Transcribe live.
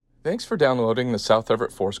Thanks for downloading the South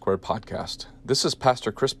Everett Foursquare podcast. This is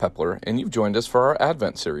Pastor Chris Pepler, and you've joined us for our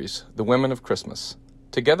Advent series, The Women of Christmas.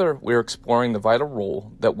 Together, we are exploring the vital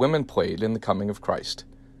role that women played in the coming of Christ.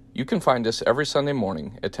 You can find us every Sunday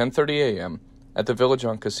morning at 10:30 a.m. at the Village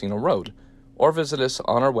on Casino Road, or visit us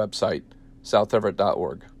on our website,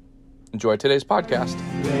 southeverett.org. Enjoy today's podcast.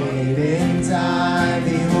 Late in time,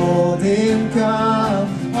 behold him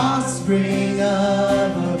come, offspring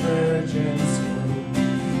of a virgin's womb.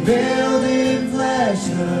 Veiled in flesh,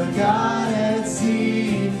 the Godhead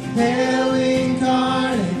seen, hail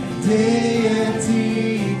incarnate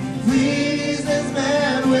deity. Pleased as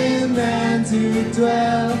man with man to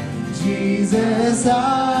dwell, Jesus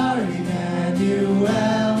our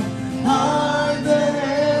Emmanuel. Hark the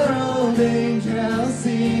herald angels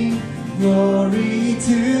sing, glory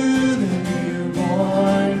to the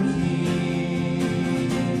newborn King.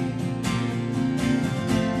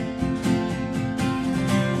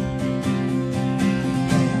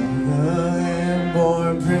 Hail the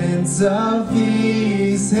Lamb-born Prince of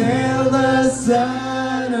Peace, hail the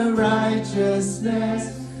Son of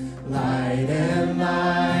Righteousness. Light and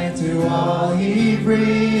light to all he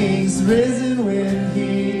brings, risen with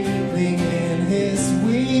healing in his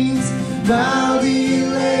wings. Bowed he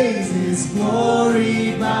lays his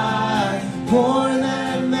glory by, born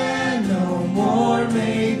that man no more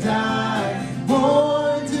may die,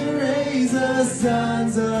 born to raise the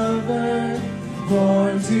sons of earth,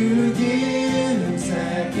 born to give him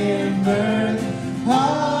second birth.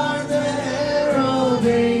 Hark the herald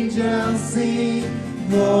angels sing,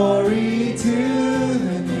 glory to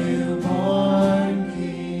the newborn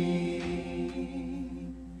King.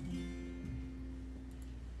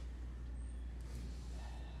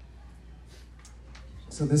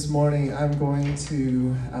 So this morning I'm going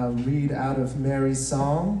to read out of Mary's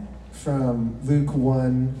song from Luke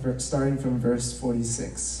 1, starting from verse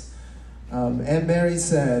 46. And Mary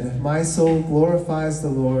said, "My soul glorifies the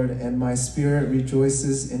Lord, and my spirit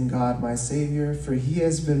rejoices in God my Savior, for he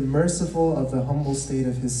has been merciful of the humble state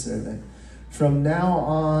of his servant. From now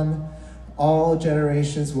on, all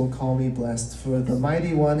generations will call me blessed, for the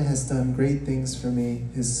Mighty One has done great things for me.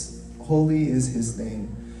 Holy is his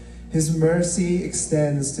name. His mercy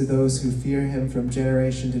extends to those who fear him from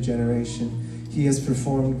generation to generation. He has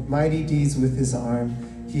performed mighty deeds with his arm.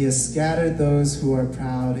 He has scattered those who are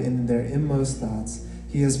proud in their inmost thoughts.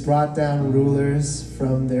 He has brought down rulers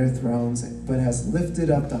from their thrones, but has lifted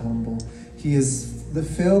up the humble. He has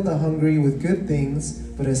filled the hungry with good things,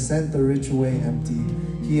 but has sent the rich away empty.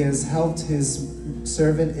 He has helped his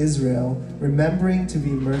servant Israel, remembering to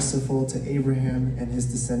be merciful to Abraham and his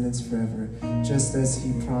descendants forever, just as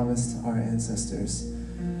he promised our ancestors."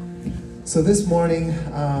 So this morning,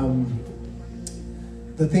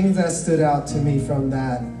 the thing that stood out to me from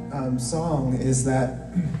that song is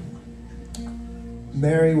that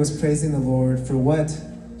Mary was praising the Lord for what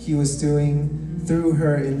he was doing through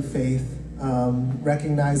her in faith,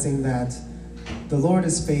 recognizing that the Lord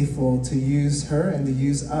is faithful to use her and to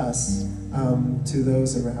use us to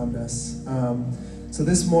those around us. So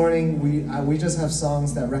this morning, we just have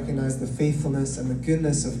songs that recognize the faithfulness and the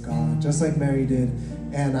goodness of God, just like Mary did.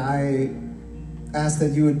 And I ask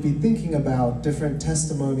that you would be thinking about different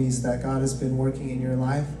testimonies that God has been working in your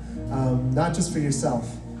life, not just for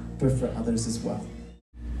yourself, but for others as well.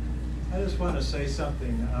 I just want to say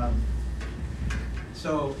something.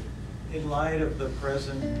 So in light of the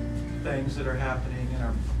present things that are happening and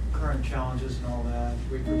our current challenges and all that,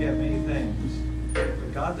 we forget many things,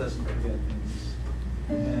 but God doesn't forget things.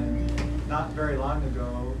 And not very long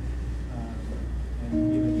ago,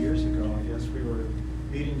 and even years ago, I guess, we were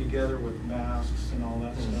meeting together with masks and all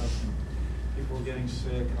that stuff, and people getting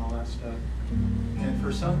sick and all that stuff. And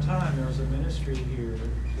for some time, there was a ministry here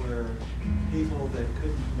where people that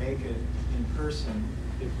couldn't make it in person,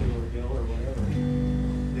 if they were ill or whatever,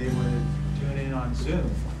 they would tune in on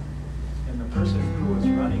Zoom. And the person who was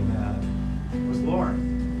running that was Lauren.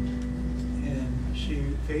 And she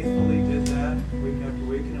faithfully did that week after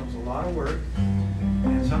week, and it was a lot of work.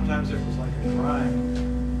 And sometimes it was like a crime.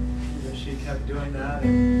 She kept doing that,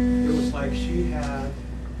 and it was like she had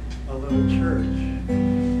a little church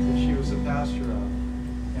that she was the pastor of.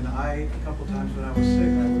 And a couple times when I was sick,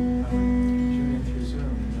 I would tune in through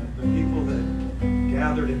Zoom. And the people that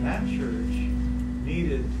gathered in that church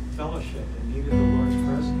needed fellowship and needed the Lord's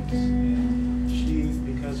presence. And she,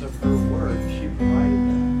 because of her work, she provided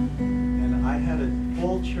that. And I had a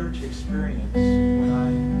full church experience when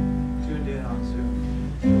I tuned in on Zoom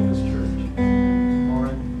to this church.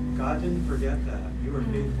 God didn't forget that. You were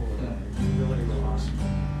faithful to that. It's really awesome.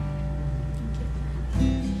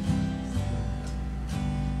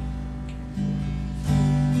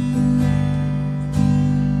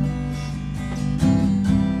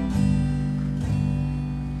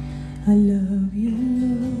 I love you,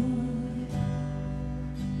 Lord.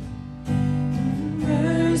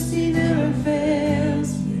 Mercy never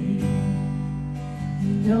fails me.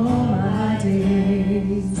 In all my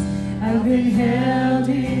days, I've been held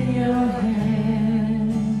in your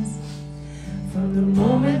hands. From the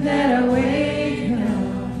moment that I wake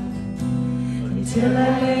up until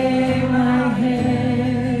I lay my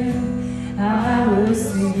head, I will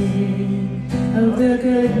sing of the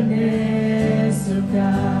goodness of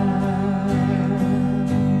God.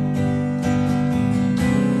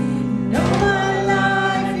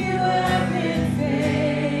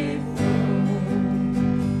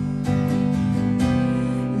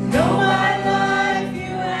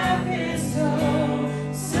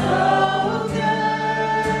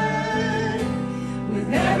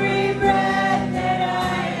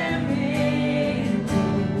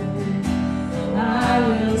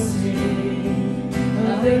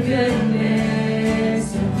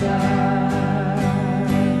 Goodness of God.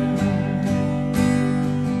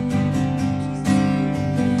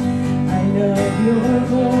 I love your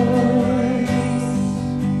voice.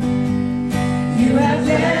 You have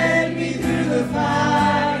led me through the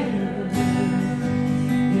fire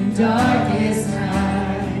in darkest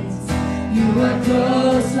nights. You are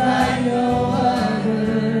close like no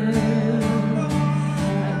other.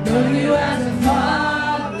 I've known you as a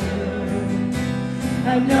father.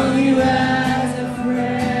 I've known you as a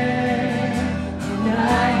friend, and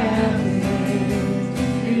I have lived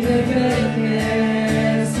in the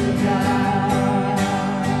goodness of God.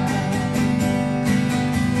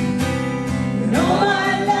 And all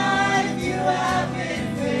my life you have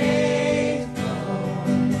been faithful.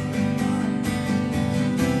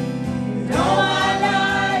 And all my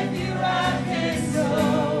life you have been so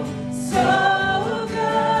good.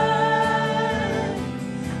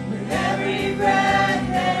 With every breath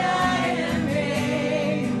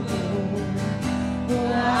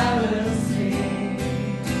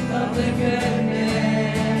the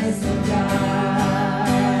goodness of God.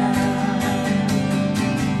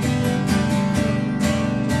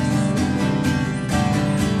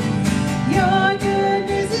 Your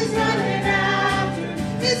goodness is running after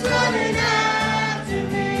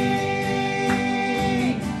me.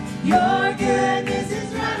 Your goodness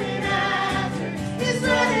is running after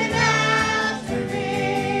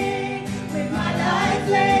me. With my life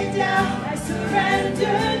laid down, I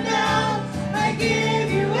surrender now. I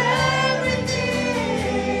give you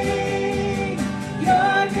everything.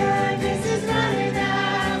 Your goodness is running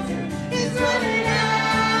after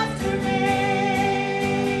me.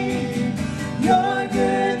 Your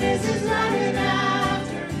goodness is running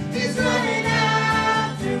after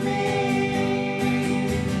me.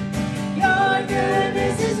 Your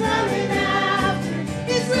goodness is running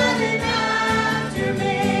after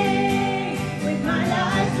me. With my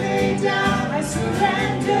life laid down, I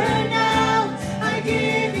surrender now. I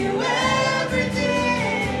give you everything.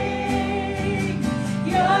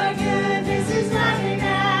 Your goodness is running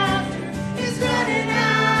after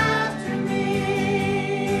me.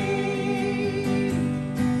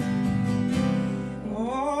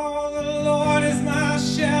 Oh, the Lord is my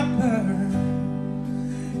shepherd,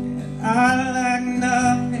 and I lack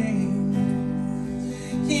nothing.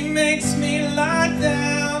 He makes me lie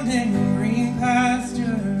down in green pastures.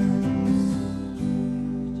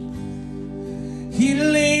 He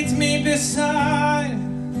leads me beside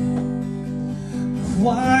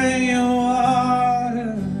quiet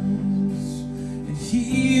waters, and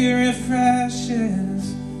He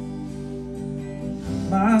refreshes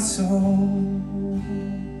my soul.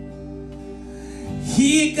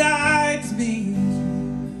 He guides me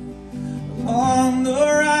along the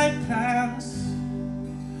right path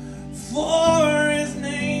for His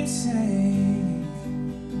name's sake.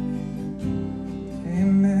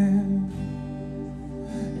 Amen.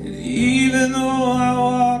 And even though I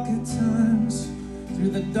walk at times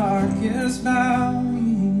through the darkest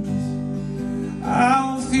valleys,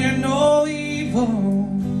 I'll fear no evil,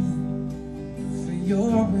 for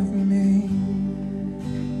you're with me.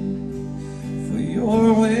 For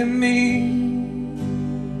you're with me.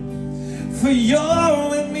 For you're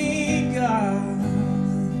with me, God.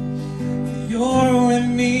 You're with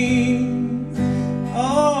me.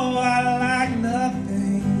 Oh, I lack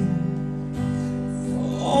nothing.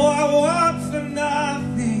 Oh, I want for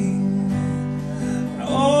nothing.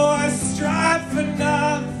 Oh, I strive for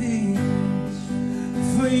nothing.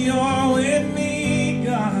 For you're with me,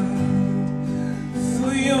 God.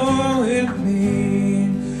 For you're with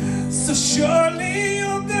me. So surely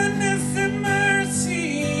your goodness and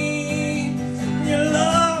mercy, your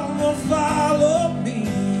love will follow me.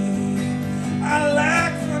 I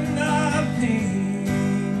lack for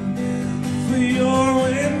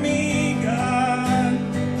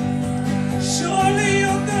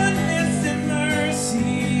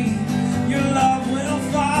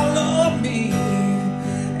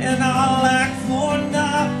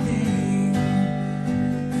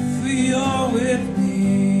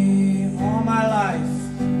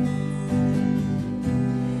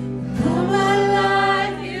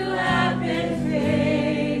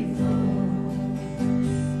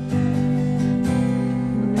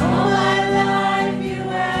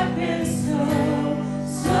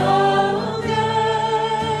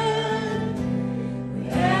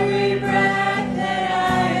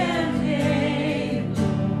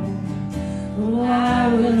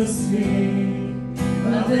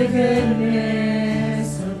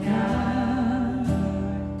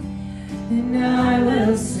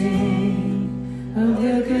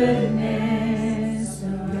goodness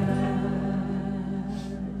of God.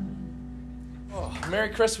 Oh, Merry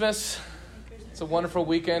Christmas. It's a wonderful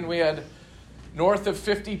weekend. We had north of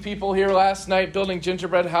 50 people here last night building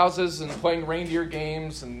gingerbread houses and playing reindeer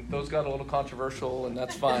games, and those got a little controversial, and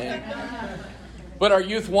that's fine. But our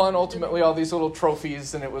youth won ultimately all these little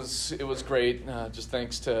trophies, and it was great. Just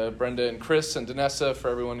thanks to Brenda and Chris and Danessa for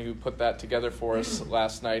everyone who put that together for us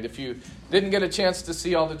last night. If you didn't get a chance to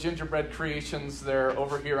see all the gingerbread creations, they're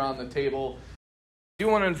over here on the table. I do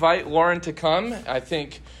want to invite Lauren to come. I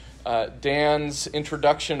think Dan's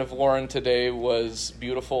introduction of Lauren today was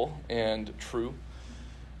beautiful and true.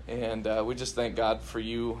 And we just thank God for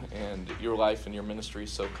you and your life and your ministry.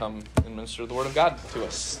 So come and minister the Word of God to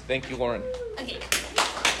us. Thank you, Lauren. Okay.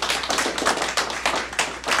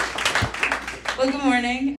 Well, good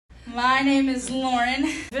morning. My name is Lauren.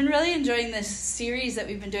 I've been really enjoying this series that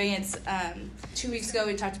we've been doing. It's 2 weeks ago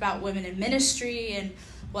we talked about women in ministry and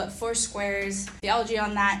what Foursquare's theology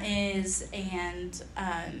on that is, and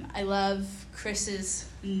I love Chris's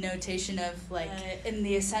notation of like in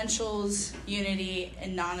the essentials, unity,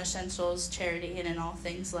 in non-essentials, charity, and in all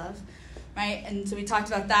things, love, right? And so we talked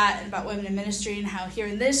about that and about women in ministry and how here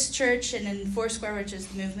in this church and in Foursquare, which is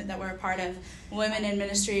the movement that we're a part of, women in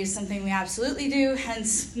ministry is something we absolutely do,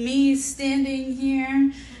 hence me standing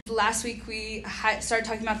here. Last week we started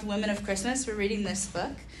talking about the women of Christmas. We're reading this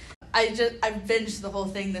book. I binged the whole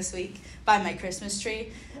thing this week by my Christmas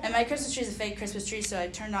tree. And my Christmas tree is a fake Christmas tree, so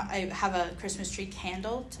I have a Christmas tree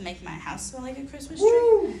candle to make my house smell like a Christmas tree.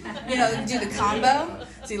 Woo! You know, you do the combo.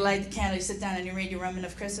 So you light the candle, you sit down, and you read your Women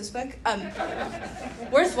of Christmas book.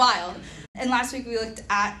 Worthwhile. And last week we looked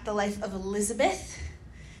at the life of Elizabeth.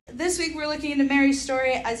 This week we're looking into Mary's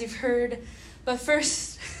story, as you've heard. But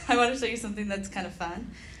first, I want to show you something that's kind of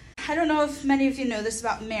fun. I don't know if many of you know this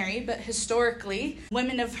about Mary, but historically,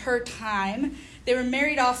 women of her time, they were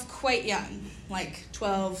married off quite young, like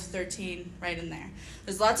 12, 13, right in there.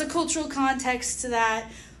 There's lots of cultural context to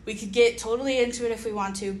that. We could get totally into it if we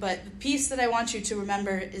want to, but the piece that I want you to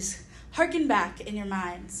remember is harken back in your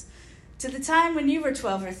minds to the time when you were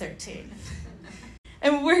 12 or 13.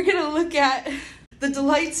 And we're going to look at the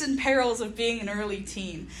delights and perils of being an early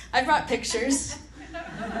teen. I brought pictures.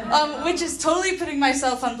 Which is totally putting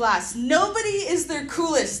myself on blast. Nobody is their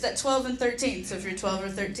coolest at 12 and 13. So if you're 12 or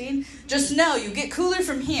 13, just know you get cooler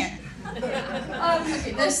from here.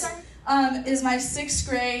 Okay, this is my 6th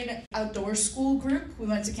grade outdoor school group. We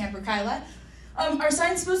went to Camper Kyla. Our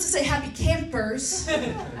sign's supposed to say Happy Campers.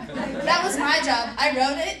 That was my job. I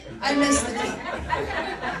wrote it. I missed the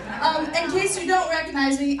date. In case you don't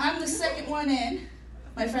recognize me, I'm the second one in.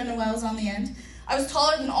 My friend Noelle's on the end. I was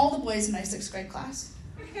taller than all the boys in my 6th grade class.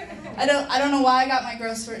 I don't know why I got my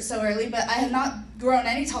growth spurt so early, but I have not grown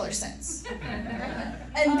any taller since.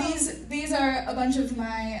 And these are a bunch of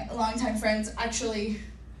my longtime friends. Actually,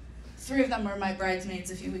 3 of them were my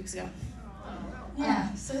bridesmaids a few weeks ago.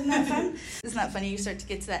 Yeah, so isn't that fun? Isn't that funny? You start to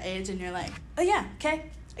get to that age and you're like, oh yeah, okay,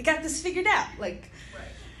 I got this figured out. Like,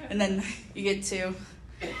 and then you get to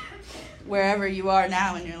wherever you are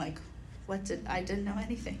now and you're like, I didn't know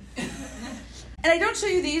anything. And I don't show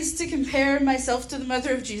you these to compare myself to the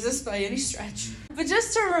mother of Jesus by any stretch, but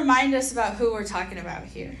just to remind us about who we're talking about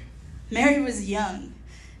here. Mary was young,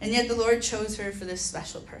 and yet the Lord chose her for this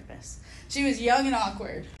special purpose. She was young and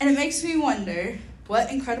awkward, and it makes me wonder what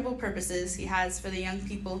incredible purposes he has for the young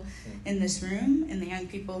people in this room, and the young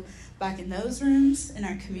people back in those rooms, in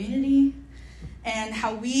our community, and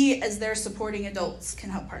how we, as their supporting adults, can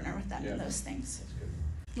help partner with them in those things.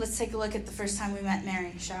 Let's take a look at the first time we met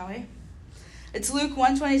Mary, shall we? It's Luke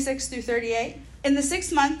 1:26 through 38. In the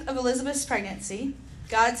 6th month of Elizabeth's pregnancy,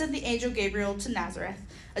 God sent the angel Gabriel to Nazareth,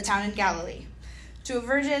 a town in Galilee, to a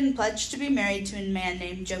virgin pledged to be married to a man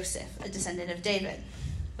named Joseph, a descendant of David.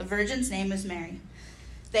 The virgin's name was Mary.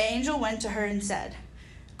 The angel went to her and said,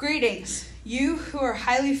 "Greetings, you who are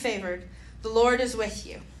highly favored, the Lord is with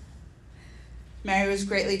you." Mary was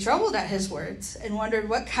greatly troubled at his words and wondered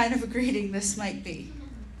what kind of a greeting this might be.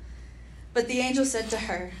 But the angel said to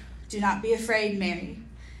her, "Do not be afraid, Mary.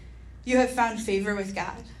 You have found favor with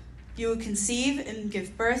God. You will conceive and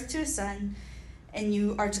give birth to a son, and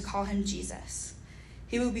you are to call him Jesus.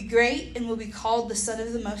 He will be great and will be called the Son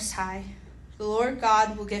of the Most High. The Lord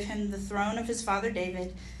God will give him the throne of his father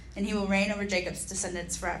David, and he will reign over Jacob's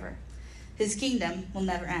descendants forever. His kingdom will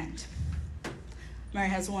never end." Mary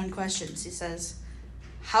has one question. She says,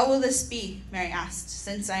 "How will this be?" Mary asked,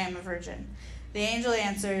 "since I am a virgin?" The angel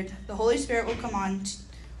answered, "The Holy Spirit will come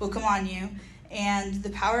on you, and the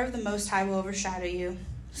power of the Most High will overshadow you.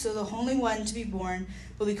 So the Holy One to be born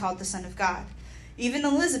will be called the Son of God. Even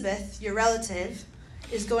Elizabeth, your relative,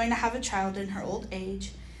 is going to have a child in her old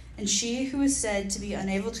age, and she who is said to be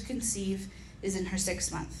unable to conceive is in her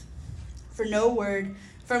 6th month. For no word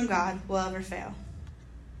from God will ever fail.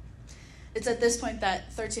 It's at this point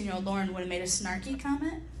that 13-year-old Lauren would have made a snarky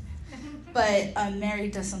comment, but Mary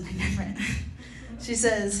does something different. She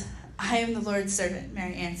says, I am the Lord's servant,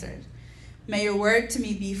 Mary answered. May your word to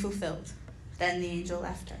me be fulfilled. Then the angel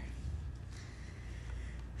left her.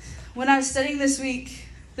 When I was studying this week,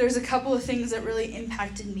 there was a couple of things that really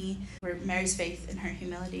impacted me were Mary's faith and her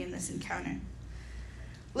humility in this encounter.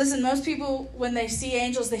 Listen, most people, when they see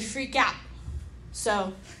angels, they freak out.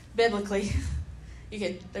 So, biblically,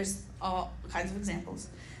 there's all kinds of examples.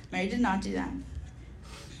 Mary did not do that.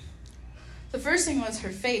 The first thing was her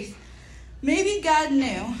faith. Maybe God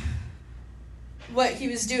knew what he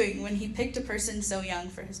was doing when he picked a person so young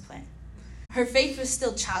for his plan. Her faith was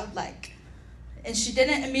still childlike, and she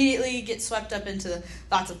didn't immediately get swept up into the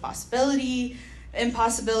thoughts of possibility,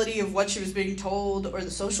 impossibility of what she was being told, or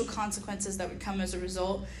the social consequences that would come as a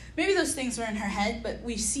result. Maybe those things were in her head, but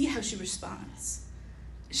we see how she responds.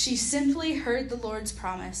 She simply heard the Lord's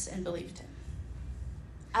promise and believed him.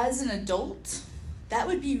 As an adult, that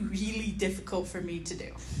would be really difficult for me to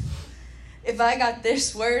do. If I got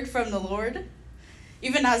this word from the Lord,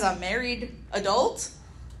 even as a married adult,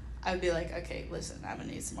 I would be like, okay, listen, I'm going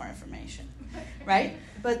to need some more information, right?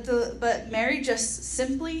 But Mary just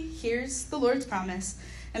simply hears the Lord's promise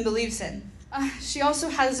and believes him. She also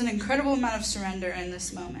has an incredible amount of surrender in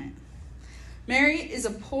this moment. Mary is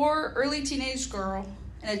a poor, early teenage girl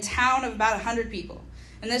in a town of about 100 people.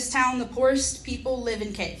 In this town, the poorest people live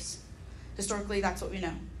in caves. Historically, that's what we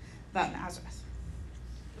know about Nazareth.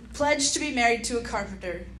 Pledged to be married to a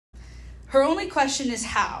carpenter. Her only question is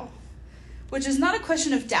how, which is not a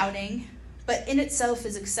question of doubting, but in itself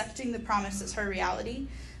is accepting the promise as her reality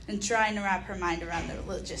and trying to wrap her mind around the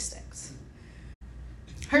logistics.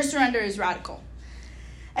 Her surrender is radical.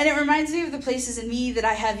 And it reminds me of the places in me that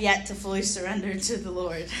I have yet to fully surrender to the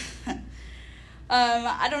Lord.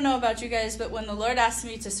 I don't know about you guys, but when the Lord asks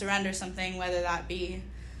me to surrender something, whether that be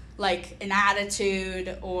like an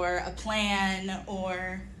attitude or a plan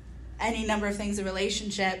or any number of things, a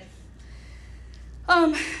relationship,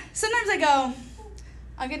 sometimes I go,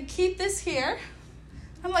 I'm going to keep this here.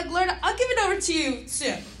 I'm like, Lord, I'll give it over to you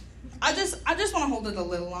soon. I just want to hold it a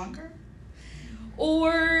little longer.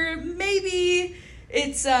 Or maybe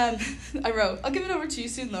it's, I wrote, I'll give it over to you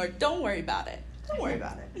soon, Lord. Don't worry about it. Don't worry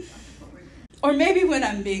about it. Or maybe when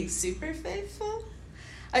I'm being super faithful,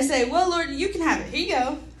 I say, well, Lord, you can have it. Here you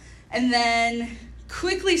go. And then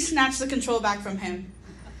quickly snatch the control back from him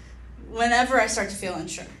whenever I start to feel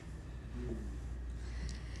unsure.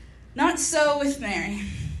 Not so with Mary.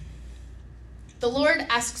 The Lord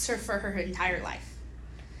asks her for her entire life.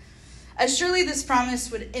 As surely this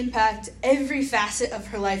promise would impact every facet of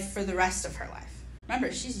her life for the rest of her life.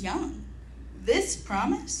 Remember, she's young. This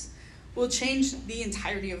promise will change the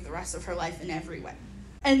entirety of the rest of her life in every way.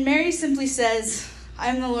 And Mary simply says, I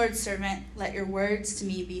am the Lord's servant. Let your words to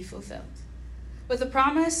me be fulfilled. With a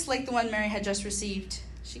promise like the one Mary had just received,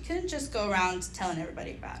 she couldn't just go around telling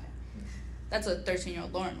everybody about it. That's what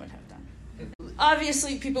 13-year-old Lauren would have done.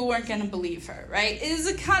 Obviously, people weren't going to believe her, right? It is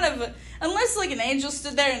a kind of, unless like an angel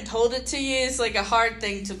stood there and told it to you, it's like a hard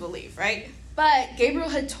thing to believe, right? But Gabriel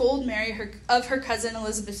had told Mary of her cousin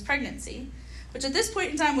Elizabeth's pregnancy, which at this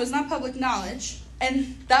point in time was not public knowledge,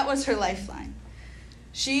 and that was her lifeline.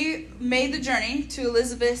 She made the journey to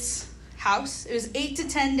Elizabeth's house. It was 8 to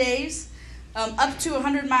 10 days, up to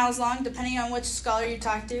 100 miles long, depending on which scholar you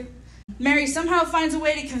talk to. Mary somehow finds a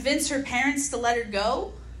way to convince her parents to let her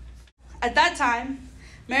go. At that time,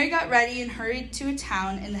 Mary got ready and hurried to a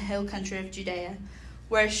town in the hill country of Judea,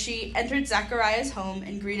 where she entered Zechariah's home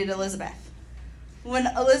and greeted Elizabeth. When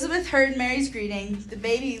Elizabeth heard Mary's greeting, the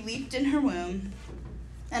baby leaped in her womb,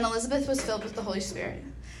 and Elizabeth was filled with the Holy Spirit.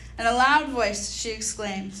 In a loud voice, she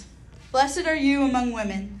exclaimed, Blessed are you among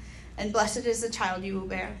women, and blessed is the child you will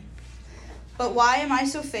bear. But why am I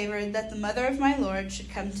so favored that the mother of my Lord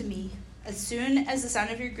should come to me? As soon as the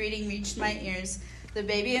sound of your greeting reached my ears, the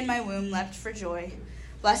baby in my womb leapt for joy.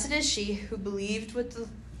 Blessed is she who believed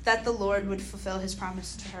that the Lord would fulfill his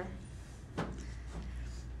promise to her.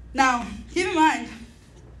 Now, keep in mind,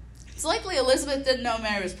 it's likely Elizabeth didn't know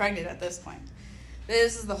Mary was pregnant at this point.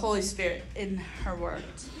 This is the Holy Spirit in her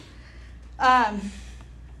words. But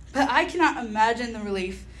I cannot imagine the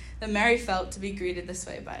relief that Mary felt to be greeted this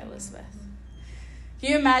way by Elizabeth.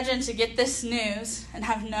 Can you imagine to get this news and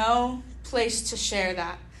have no place to share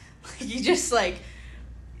that? You just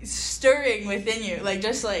stirring within you,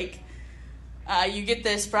 you get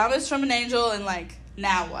this promise from an angel and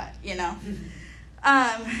now what, you know?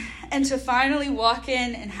 And to finally walk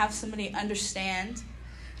in and have somebody understand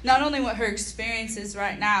not only what her experience is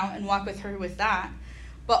right now and walk with her with that,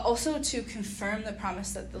 but also to confirm the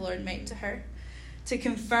promise that the Lord made to her, to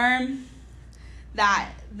confirm that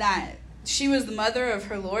she was the mother of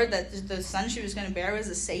her Lord, that the son she was going to bear was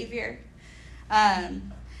a Savior,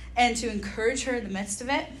 and to encourage her in the midst of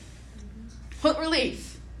it. What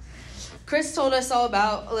relief. Chris told us all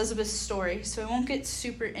about Elizabeth's story, so I won't get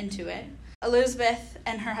super into it. Elizabeth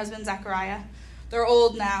and her husband Zachariah, they're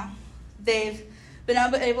old now. They've been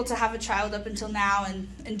able to have a child up until now and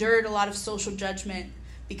endured a lot of social judgment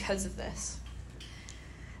because of this.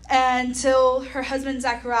 Until her husband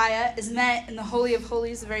Zachariah is met in the Holy of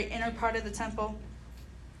Holies, the very inner part of the temple,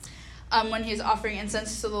 when he was offering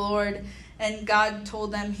incense to the Lord, and God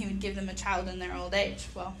told them he would give them a child in their old age.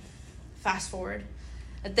 Well, fast forward.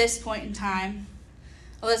 At this point in time,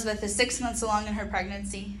 Elizabeth is 6 months along in her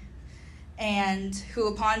pregnancy, and who,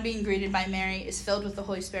 upon being greeted by Mary, is filled with the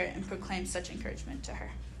Holy Spirit and proclaims such encouragement to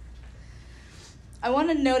her. I want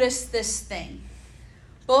to notice this thing.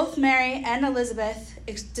 Both Mary and Elizabeth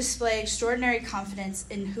display extraordinary confidence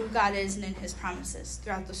in who God is and in his promises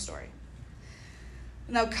throughout the story.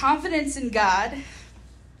 Now, confidence in God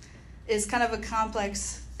is kind of a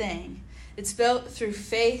complex thing. It's built through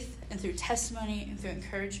faith and through testimony and through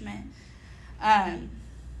encouragement.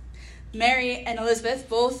 Mary and Elizabeth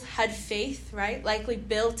both had faith, right? Likely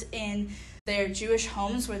built in their Jewish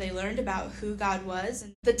homes where they learned about who God was.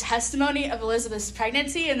 And the testimony of Elizabeth's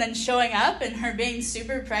pregnancy and then showing up and her being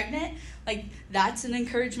super pregnant, like that's an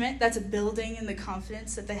encouragement. That's a building in the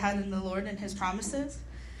confidence that they had in the Lord and his promises.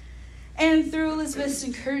 And through Elizabeth's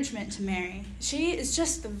encouragement to Mary, she is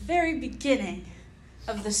just the very beginning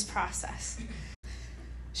of this process.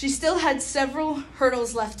 She still had several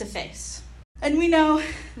hurdles left to face. And we know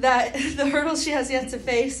that the hurdles she has yet to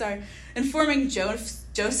face are informing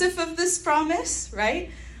Joseph of this promise,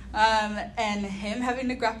 right? And him having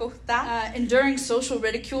to grapple with that. Enduring social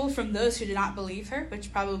ridicule from those who did not believe her,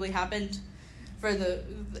 which probably happened for the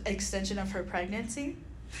extension of her pregnancy.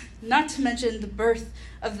 Not to mention the birth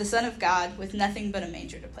of the Son of God with nothing but a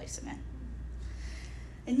manger to place him in.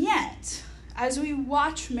 And yet, as we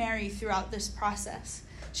watch Mary throughout this process,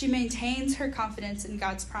 she maintains her confidence in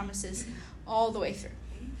God's promises all the way through.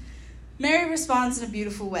 Mary responds in a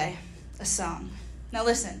beautiful way, a song. Now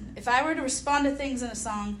listen, if I were to respond to things in a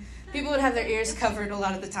song, people would have their ears covered a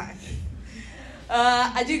lot of the time.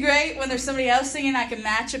 I do great when there's somebody else singing, I can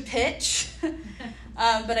match a pitch.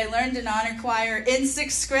 But I learned in honor choir in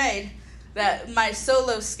 6th grade that my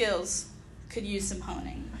solo skills could use some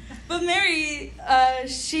honing. But Mary,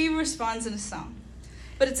 she responds in a song.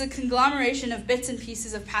 But it's a conglomeration of bits and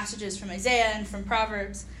pieces of passages from Isaiah and from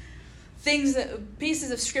Proverbs,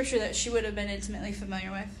 pieces of scripture that she would have been intimately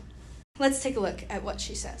familiar with. Let's take a look at what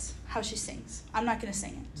she says, how she sings. I'm not going to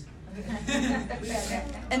sing it.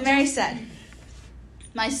 And Mary said,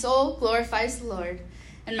 "My soul glorifies the Lord,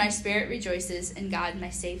 and my spirit rejoices in God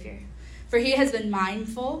my Savior. For he has been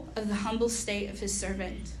mindful of the humble state of his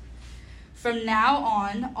servant. From now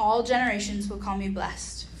on, all generations will call me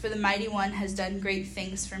blessed, for the Mighty One has done great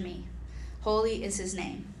things for me. Holy is his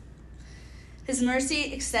name. His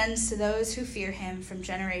mercy extends to those who fear him from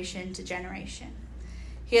generation to generation.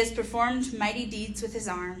 He has performed mighty deeds with his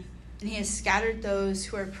arm, and he has scattered those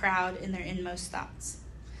who are proud in their inmost thoughts.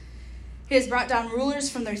 He has brought down rulers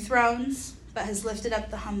from their thrones, but has lifted up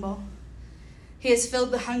the humble. He has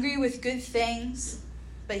filled the hungry with good things,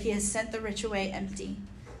 but he has sent the rich away empty.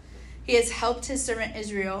 He has helped his servant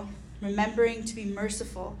Israel, remembering to be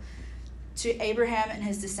merciful to Abraham and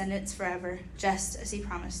his descendants forever, just as he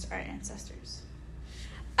promised our ancestors."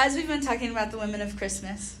 As we've been talking about the women of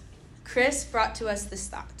Christmas, Chris brought to us this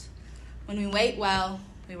thought: when we wait well,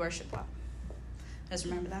 we worship well. You guys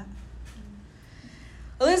remember that?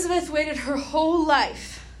 Elizabeth waited her whole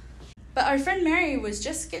life, but our friend Mary was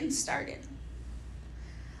just getting started.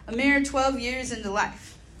 A mere 12 years into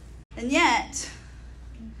life. And yet,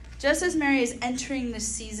 just as Mary is entering this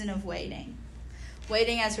season of waiting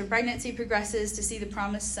as her pregnancy progresses to see the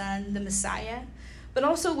promised son, the Messiah, but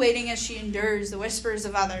also waiting as she endures the whispers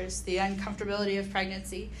of others, the uncomfortability of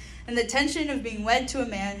pregnancy, and the tension of being wed to a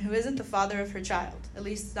man who isn't the father of her child, at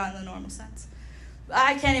least not in the normal sense.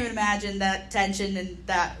 I can't even imagine that tension and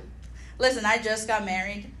that. Listen, I just got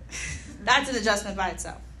married. That's an adjustment by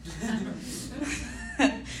itself.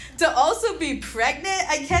 To also be pregnant,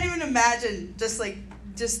 I can't even imagine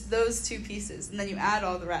just those two pieces, and then you add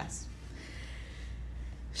all the rest.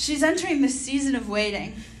 She's entering this season of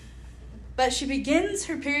waiting, but she begins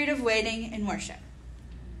her period of waiting in worship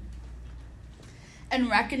and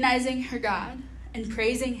recognizing her God and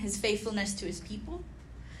praising his faithfulness to his people,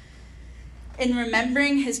 in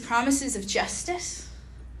remembering his promises of justice,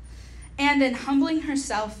 and in humbling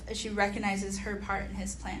herself as she recognizes her part in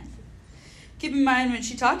his plan. Keep in mind, when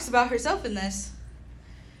she talks about herself in this,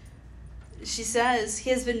 she says, he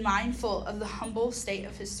has been mindful of the humble state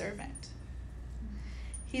of his servant.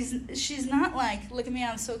 She's not like, look at me,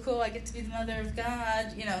 I'm so cool, I get to be the mother of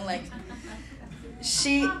God,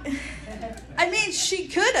 she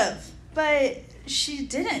could have, but she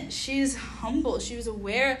didn't. She's humble. She was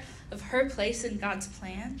aware of her place in God's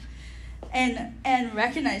plan and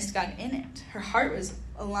recognized God in it. Her heart was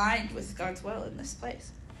aligned with God's will in this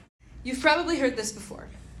place. You've probably heard this before,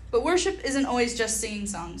 but worship isn't always just singing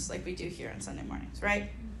songs like we do here on Sunday mornings, right?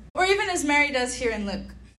 Or even as Mary does here in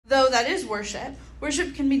Luke. Though that is worship,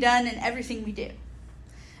 worship can be done in everything we do. It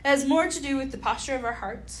has more to do with the posture of our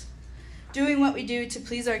hearts, doing what we do to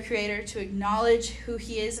please our Creator, to acknowledge who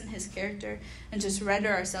he is and his character, and to surrender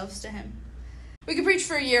ourselves to him. We could preach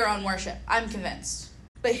for a year on worship, I'm convinced.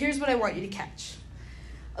 But here's what I want you to catch.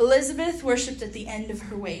 Elizabeth worshipped at the end of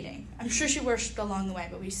her waiting. I'm sure she worshipped along the way,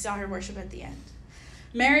 but we saw her worship at the end.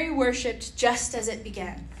 Mary worshipped just as it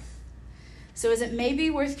began. So is it maybe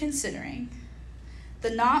worth considering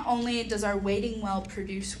that not only does our waiting well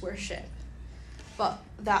produce worship, but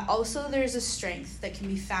that also there's a strength that can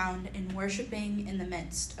be found in worshiping in the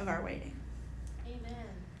midst of our waiting. Amen.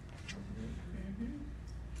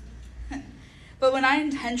 But when I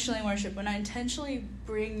intentionally worship, when I intentionally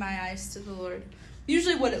bring my eyes to the Lord,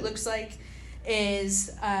 usually what it looks like is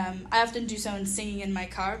I often do so in singing in my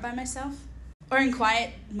car by myself, or in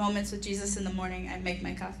quiet moments with Jesus in the morning. I make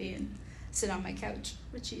my coffee and sit on my couch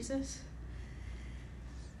with Jesus.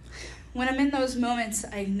 When I'm in those moments,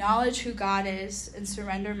 I acknowledge who God is and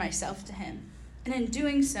surrender myself to him. And in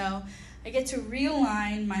doing so, I get to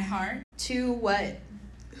realign my heart to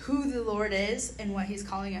who the Lord is and what he's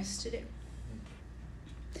calling us to do.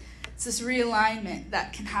 It's this realignment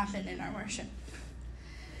that can happen in our worship.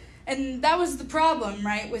 And that was the problem,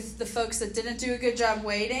 right, with the folks that didn't do a good job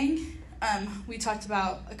waiting. We talked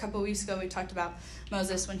about, a couple weeks ago, we talked about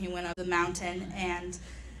Moses when he went up the mountain, and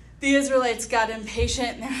the Israelites got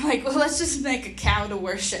impatient, and they're like, well, let's just make a cow to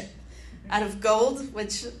worship out of gold,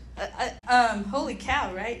 which, holy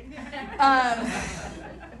cow, right?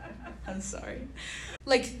 I'm sorry.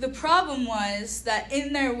 Like, the problem was that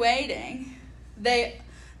in their waiting,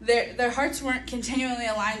 their hearts weren't continually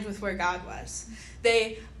aligned with where God was.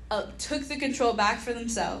 They took the control back for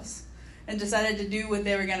themselves and decided to do what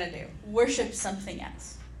they were going to do, worship something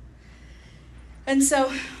else. And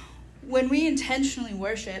so when we intentionally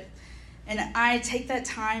worship, and I take that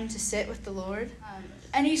time to sit with the Lord,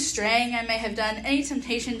 any straying I may have done, any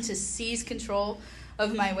temptation to seize control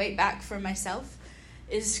of my weight back for myself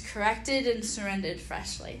is corrected and surrendered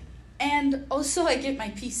freshly. And also I get my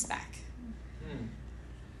peace back.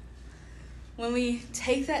 When we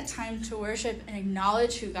take that time to worship and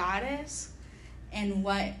acknowledge who God is and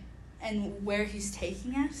where he's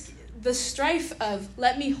taking us, the strife of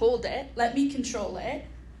let me hold it, let me control it,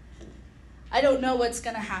 I don't know what's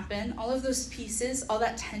going to happen, all of those pieces, all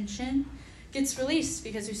that tension gets released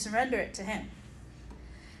because we surrender it to him.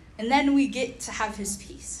 And then we get to have his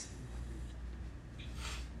peace.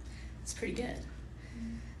 It's pretty good.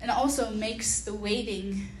 And it also makes the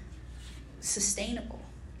waiting sustainable,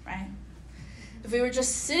 right? If we were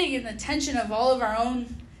just sitting in the tension of all of our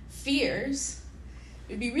own fears,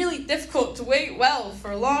 it would be really difficult to wait well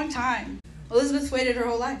for a long time. Elizabeth waited her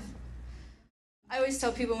whole life. I always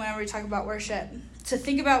tell people whenever we talk about worship to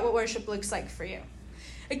think about what worship looks like for you.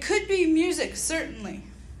 It could be music, certainly.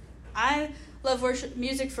 I love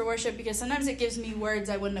music for worship because sometimes it gives me words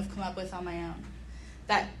I wouldn't have come up with on my own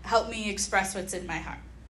that help me express what's in my heart.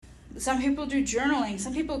 Some people do journaling.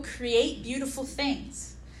 Some people create beautiful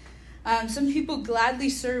things. Some people gladly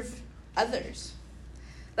serve others.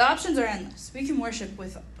 The options are endless. We can worship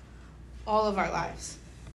with all of our lives.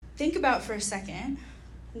 Think about for a second,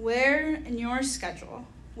 where in your schedule,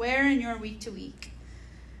 where in your week to week,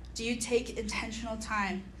 do you take intentional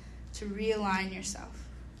time to realign yourself,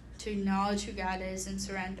 to acknowledge who God is and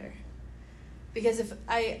surrender? Because if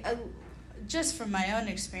I just from my own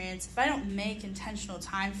experience, if I don't make intentional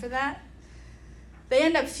time for that, they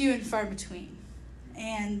end up few and far between.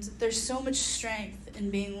 And there's so much strength in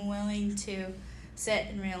being willing to sit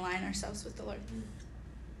and realign ourselves with the Lord.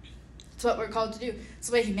 It's what we're called to do. It's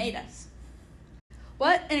the way he made us.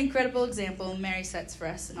 What an incredible example Mary sets for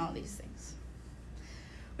us in all these things.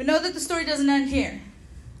 We know that the story doesn't end here.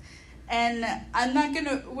 And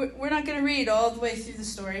we're not gonna read all the way through the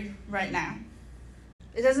story right now.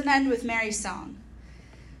 It doesn't end with Mary's song.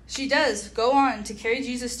 She does go on to carry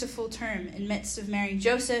Jesus to full term in midst of marrying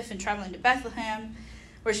Joseph and traveling to Bethlehem,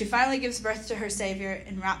 where she finally gives birth to her Savior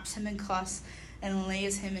and wraps him in cloths and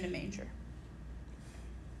lays him in a manger.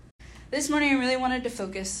 This morning I really wanted to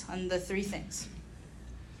focus on the three things.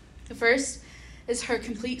 The first is her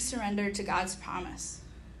complete surrender to God's promise,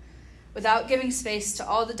 without giving space to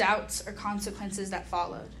all the doubts or consequences that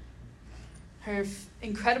followed. Her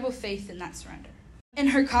incredible faith in that surrender. And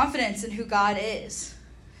her confidence in who God is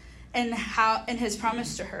and his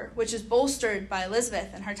promise to her, which is bolstered by Elizabeth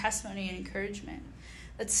and her testimony and encouragement.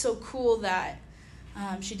 It's so cool that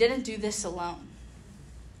she didn't do this alone.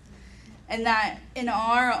 And that in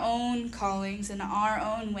our own callings, in our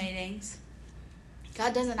own waitings,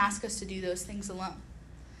 God doesn't ask us to do those things alone.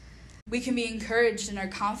 We can be encouraged, and our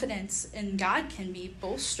confidence in God can be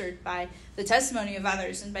bolstered by the testimony of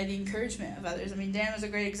others and by the encouragement of others. I mean, Dan was a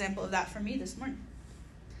great example of that for me this morning.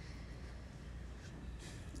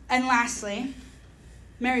 And lastly,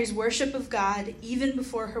 Mary's worship of God, even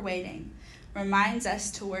before her waiting, reminds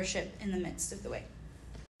us to worship in the midst of the wait.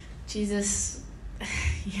 Jesus,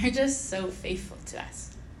 you're just so faithful to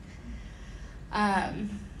us.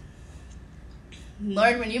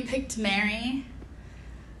 Lord, when you picked Mary,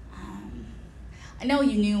 I know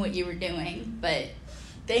you knew what you were doing, but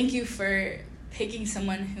thank you for picking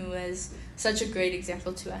someone who is such a great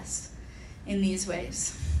example to us in these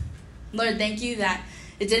ways. Lord, thank you that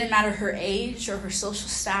it didn't matter her age or her social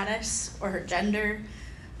status or her gender,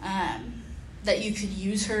 that you could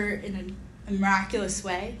use her in a miraculous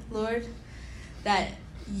way, Lord, that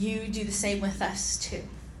you do the same with us too.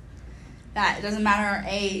 That it doesn't matter our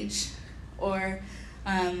age or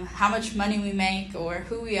how much money we make or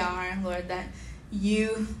who we are, Lord, that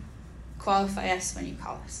you qualify us when you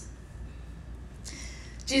call us.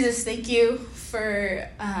 Jesus, thank you for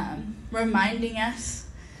reminding us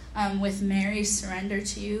with Mary's surrender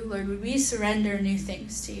to you. Lord, would we surrender new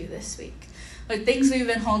things to you this week? Lord, things we've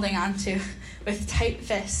been holding on to with tight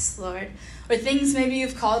fists, Lord, or things maybe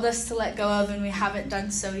you've called us to let go of and we haven't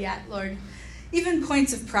done so yet, Lord. Even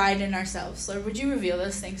points of pride in ourselves, Lord, would you reveal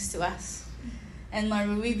those things to us? And Lord,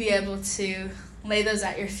 would we be able to lay those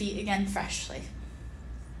at your feet again freshly?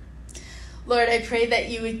 Lord, I pray that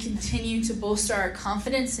you would continue to bolster our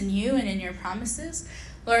confidence in you and in your promises,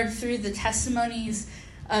 Lord, through the testimonies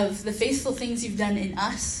of the faithful things you've done in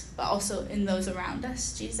us, but also in those around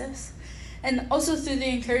us, Jesus. And also through the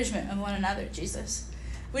encouragement of one another, Jesus.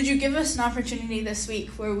 Would you give us an opportunity this week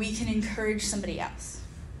where we can encourage somebody else?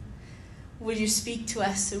 Would you speak to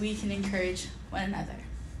us so we can encourage one another?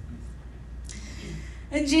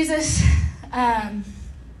 And Jesus,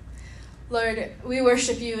 Lord, we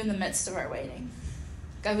worship you in the midst of our waiting.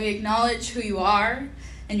 God, we acknowledge who you are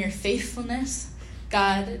and your faithfulness.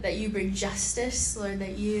 God, that you bring justice. Lord,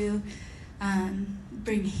 that you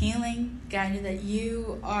bring healing. God, that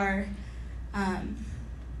you are our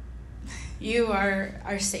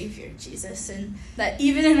Savior, Jesus. And that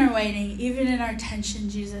even in our waiting, even in our tension,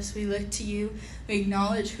 Jesus, we look to you. We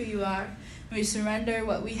acknowledge who you are. And we surrender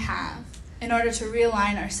what we have in order to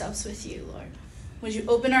realign ourselves with you, Lord. Would you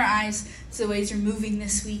open our eyes to the ways you're moving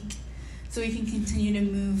this week so we can continue to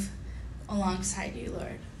move alongside you,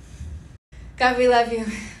 Lord. God, we love you.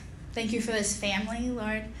 Thank you for this family,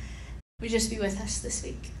 Lord. Would you just be with us this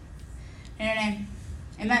week? In your name,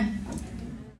 amen.